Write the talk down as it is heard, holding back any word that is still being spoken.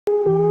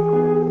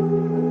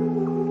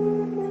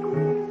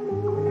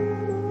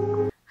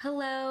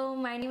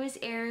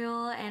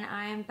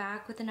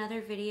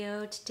another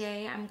video.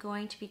 Today I'm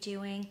going to be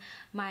doing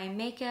my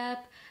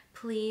makeup.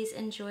 Please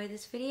enjoy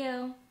this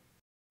video.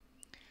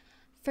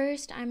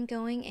 First, I'm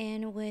going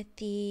in with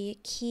the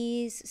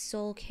Keys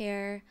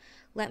Soulcare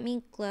Let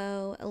Me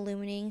Glow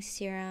Illuminating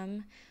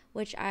Serum,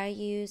 which I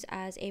use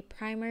as a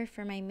primer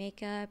for my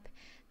makeup.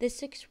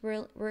 This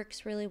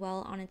works really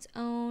well on its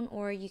own,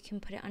 or you can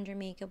put it under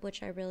makeup,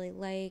 which I really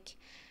like.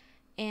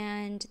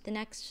 And the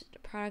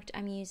next product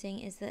I'm using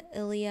is the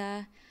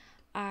Ilia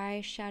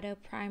Eyeshadow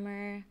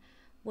Primer,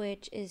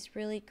 which is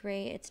really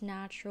great. It's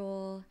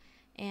natural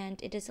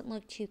and it doesn't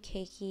look too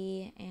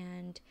cakey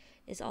and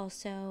is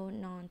also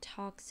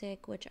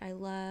non-toxic, which I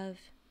love.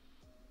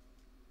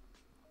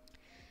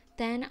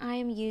 Then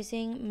I'm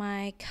using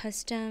my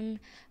custom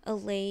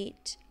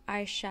Elate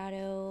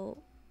eyeshadow,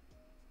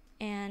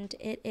 and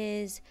it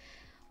is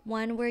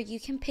one where you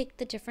can pick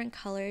the different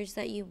colors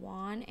that you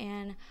want,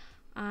 and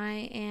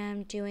I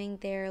am doing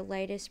their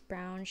lightest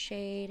brown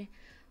shade,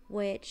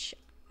 which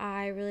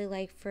I really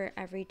like for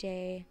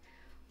everyday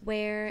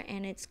wear,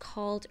 and it's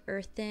called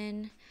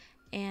Earthen,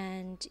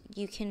 and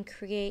you can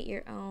create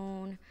your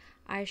own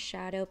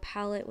eyeshadow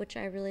palette, which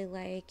I really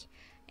like,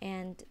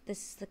 and this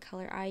is the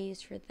color I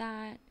use for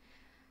that.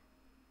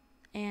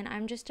 And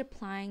I'm just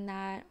applying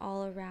that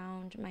all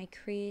around my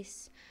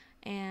crease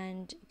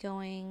and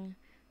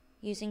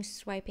using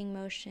swiping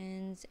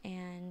motions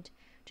and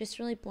just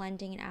really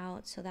blending it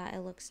out so that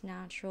it looks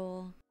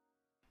natural.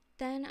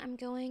 Then I'm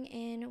going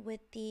in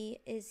with the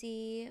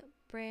Izzy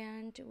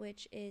brand,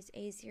 which is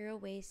a zero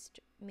waste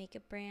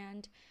makeup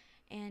brand,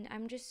 and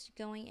I'm just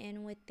going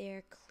in with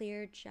their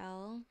clear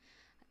gel.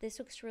 This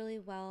looks really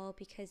well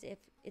because if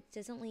it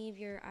doesn't leave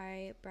your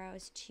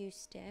eyebrows too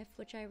stiff,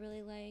 which I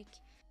really like.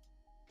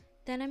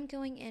 Then I'm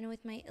going in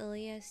with my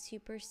Ilia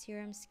Super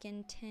Serum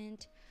Skin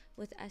Tint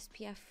with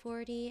SPF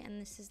 40, and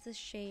this is the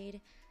shade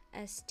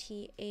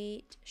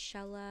ST8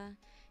 Shella,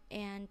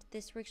 and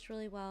this works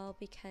really well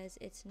because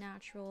it's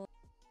natural.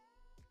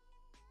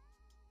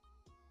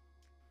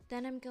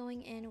 Then I'm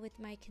going in with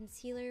my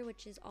concealer,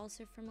 which is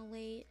also from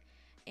Elate,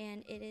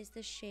 and it is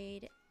the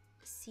shade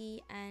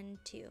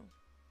CN2.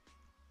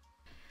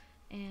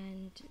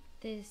 And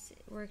this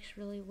works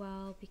really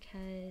well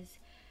because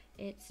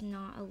it's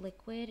not a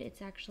liquid,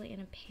 it's actually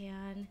in a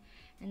pan,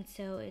 and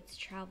so it's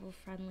travel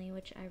friendly,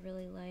 which I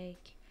really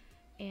like,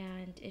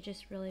 and it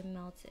just really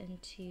melts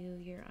into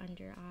your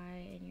under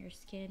eye and your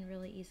skin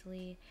really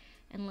easily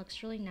and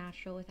looks really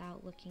natural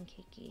without looking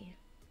cakey.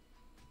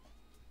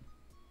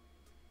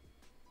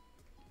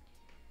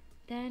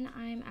 Then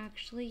I'm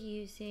actually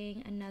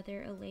using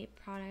another Elate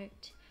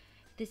product.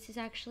 This is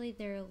actually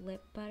their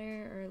Lip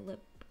Better or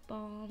lip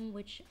balm,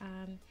 which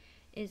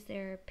is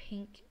their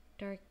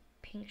dark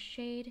pink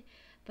shade,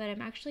 but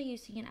I'm actually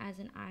using it as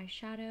an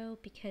eyeshadow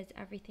because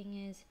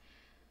everything is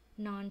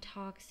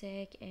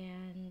non-toxic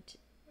and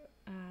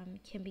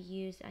can be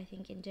used, I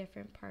think, in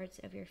different parts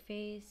of your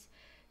face.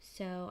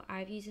 So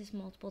I've used this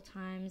multiple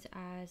times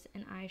as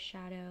an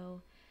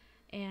eyeshadow,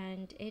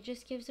 and it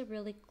just gives a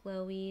really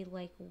glowy,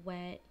 like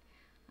wet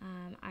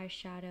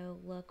eyeshadow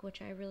look,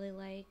 which I really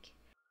like.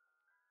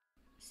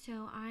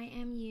 So I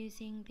am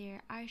using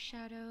their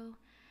eyeshadow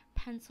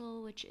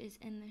pencil, which is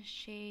in the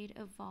shade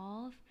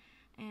Evolve,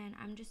 and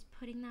I'm just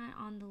putting that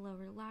on the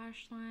lower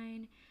lash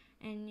line,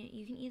 and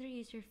you can either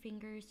use your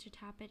fingers to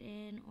tap it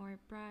in or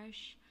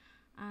brush.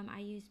 I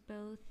use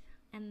both,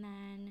 and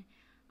then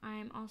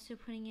I'm also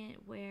putting it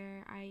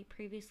where I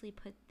previously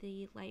put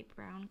the light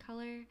brown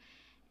color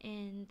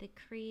in the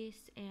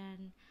crease,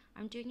 and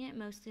I'm doing it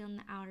mostly on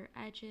the outer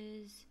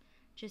edges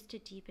just to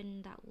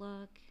deepen that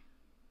look.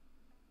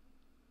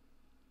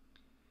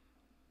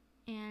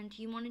 And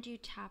you want to do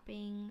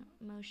tapping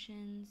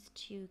motions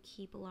to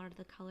keep a lot of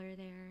the color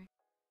there.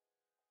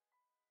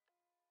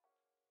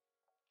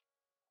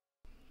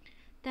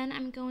 Then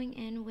I'm going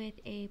in with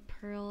a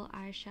pearl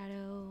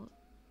eyeshadow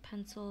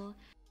pencil,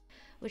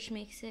 which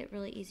makes it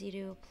really easy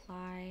to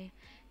apply.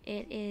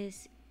 It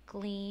is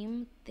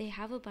Gleam. They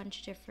have a bunch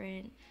of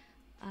different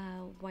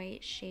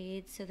white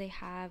shades, so they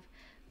have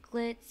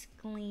Glitz,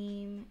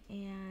 Gleam,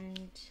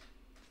 and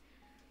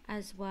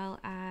as well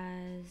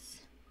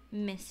as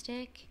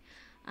Mystic,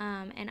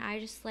 and I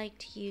just like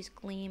to use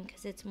Gleam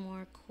because it's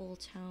more cool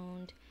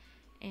toned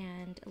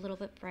and a little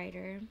bit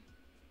brighter.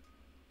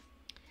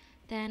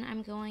 Then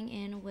I'm going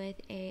in with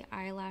a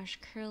eyelash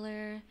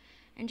curler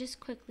and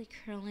just quickly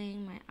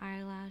curling my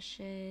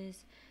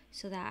eyelashes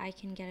so that I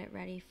can get it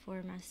ready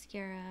for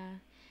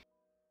mascara.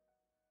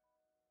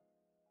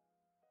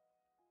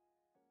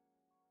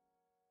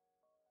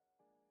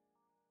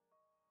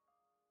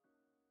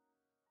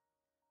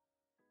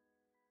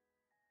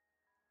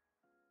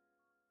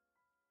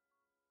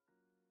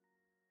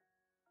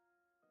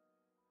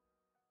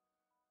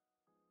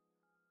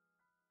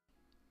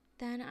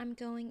 Then I'm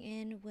going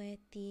in with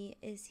the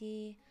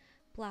Izzy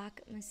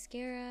Black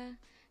mascara,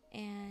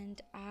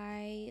 and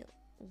I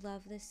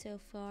love this so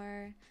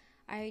far.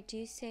 I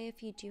do say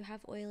if you do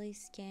have oily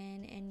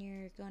skin and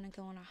you're going to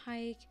go on a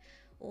hike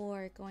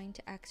or going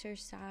to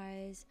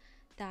exercise,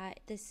 that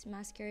this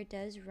mascara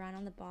does run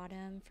on the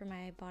bottom for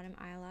my bottom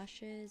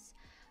eyelashes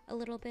a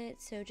little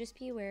bit, so just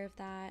be aware of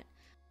that.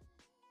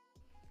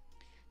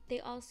 They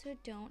also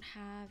don't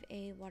have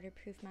a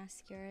waterproof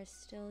mascara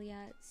still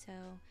yet, so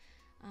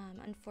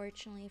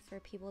unfortunately for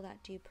people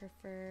that do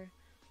prefer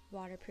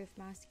waterproof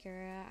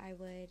mascara, I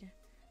would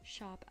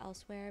shop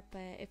elsewhere.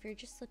 But if you're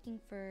just looking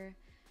for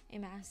a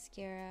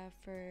mascara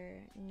for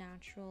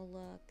natural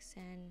looks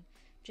and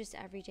just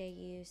everyday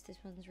use, this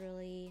one's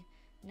really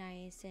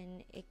nice,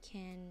 and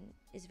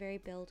is very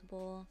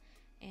buildable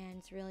and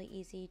it's really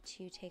easy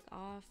to take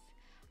off.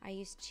 I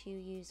used to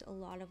use a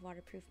lot of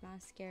waterproof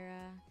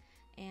mascara,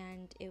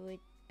 and it would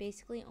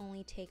basically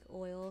only take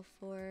oil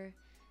for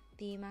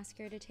the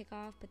mascara to take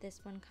off, but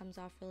this one comes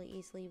off really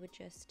easily with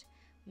just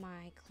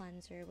my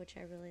cleanser, which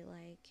I really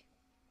like.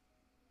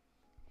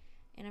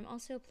 And I'm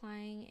also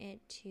applying it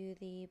to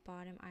the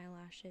bottom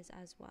eyelashes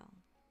as well,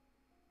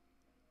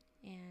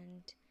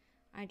 and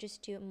I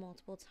just do it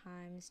multiple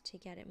times to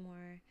get it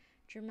more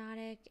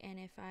dramatic, and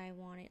if I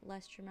want it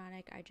less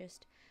dramatic, I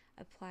just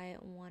apply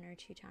it 1 or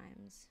 2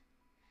 times.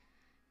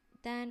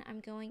 Then I'm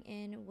going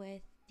in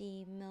with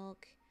the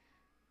Milk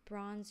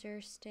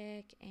bronzer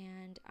stick,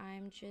 and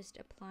I'm just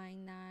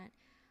applying that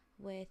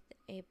with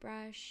a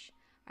brush.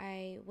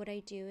 What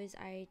I do is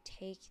I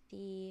take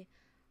the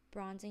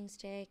bronzing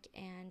stick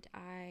and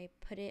I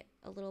put it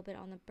a little bit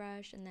on the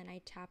brush, and then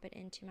I tap it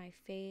into my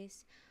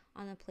face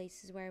on the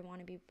places where I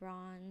want to be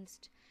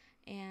bronzed.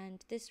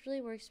 And this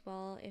really works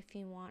well if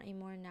you want a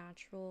more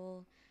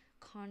natural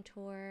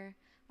contour.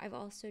 I've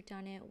also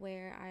done it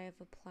where I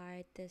have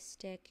applied this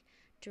stick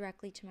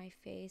directly to my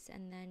face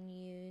and then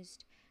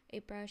used a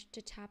brush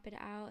to tap it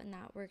out, and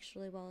that works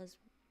really well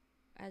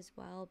as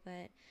well.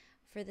 But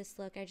for this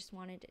look, I just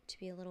wanted it to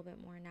be a little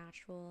bit more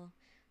natural,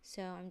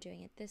 so I'm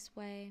doing it this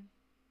way.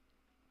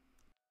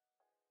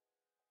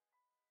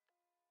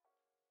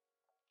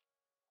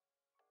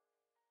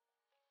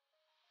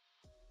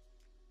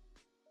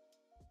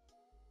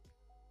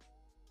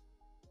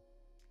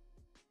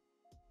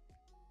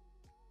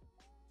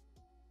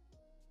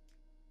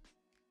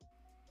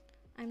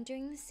 I'm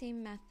doing the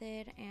same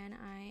method, and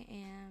I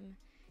am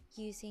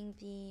using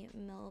the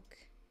Milk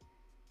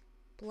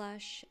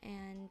blush,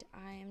 and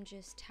I am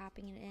just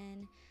tapping it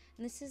in.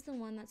 And this is the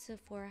one that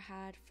Sephora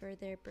had for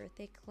their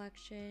birthday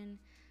collection,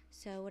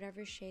 so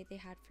whatever shade they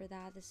had for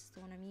that, this is the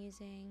one I'm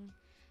using,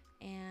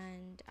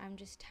 and I'm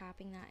just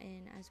tapping that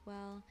in as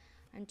well.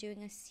 I'm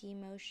doing a C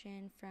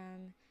motion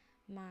from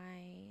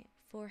my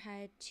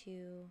forehead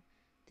to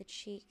the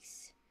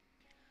cheeks.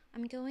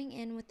 I'm going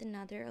in with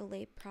another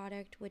Elate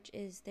product, which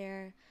is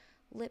their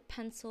lip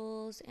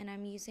pencils, and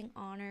I'm using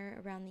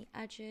Honor around the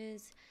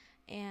edges,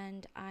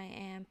 and I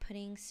am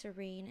putting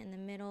Serene in the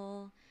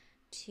middle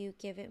to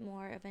give it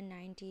more of a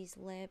 90s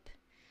lip.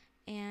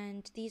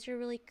 And these are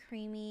really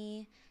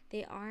creamy.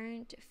 They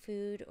aren't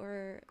food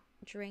or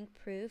drink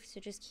proof, so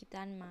just keep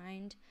that in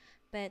mind,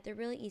 but they're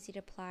really easy to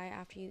apply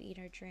after you eat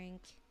or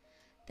drink.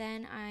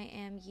 Then I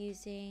am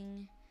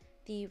using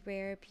the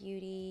Rare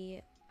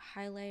Beauty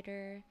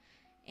highlighter,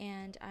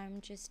 and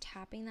I'm just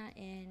tapping that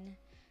in,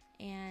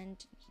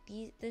 and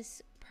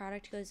this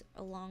product goes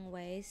a long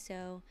way,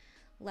 so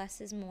less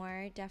is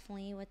more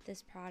definitely with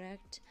this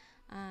product.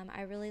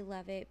 I really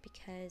love it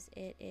because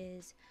it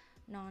is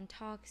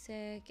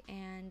non-toxic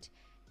and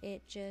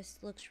it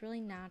just looks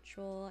really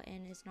natural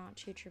and is not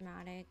too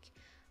dramatic.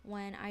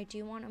 When I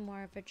do want a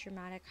more of a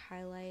dramatic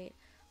highlight,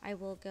 I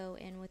will go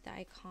in with the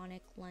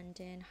iconic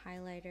London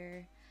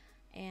highlighter,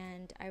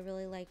 and I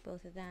really like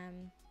both of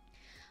them.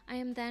 I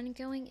am then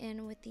going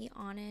in with the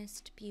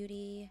Honest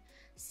Beauty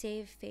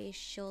Save Face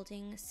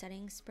Shielding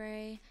Setting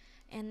Spray,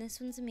 and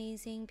this one's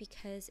amazing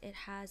because it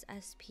has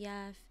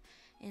SPF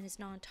and is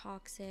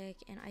non-toxic,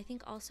 and I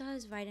think also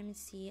has vitamin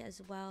C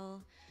as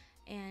well,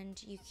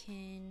 and you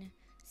can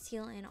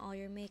seal in all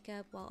your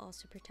makeup while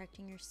also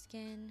protecting your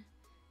skin.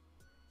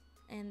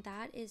 And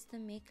that is the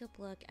makeup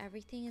look.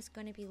 Everything is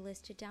going to be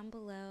listed down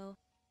below.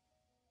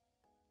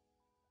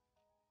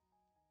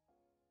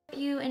 If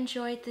you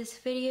enjoyed this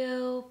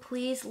video,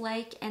 please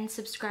like and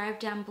subscribe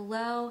down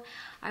below.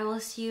 I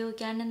will see you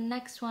again in the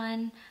next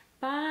one.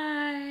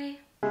 Bye!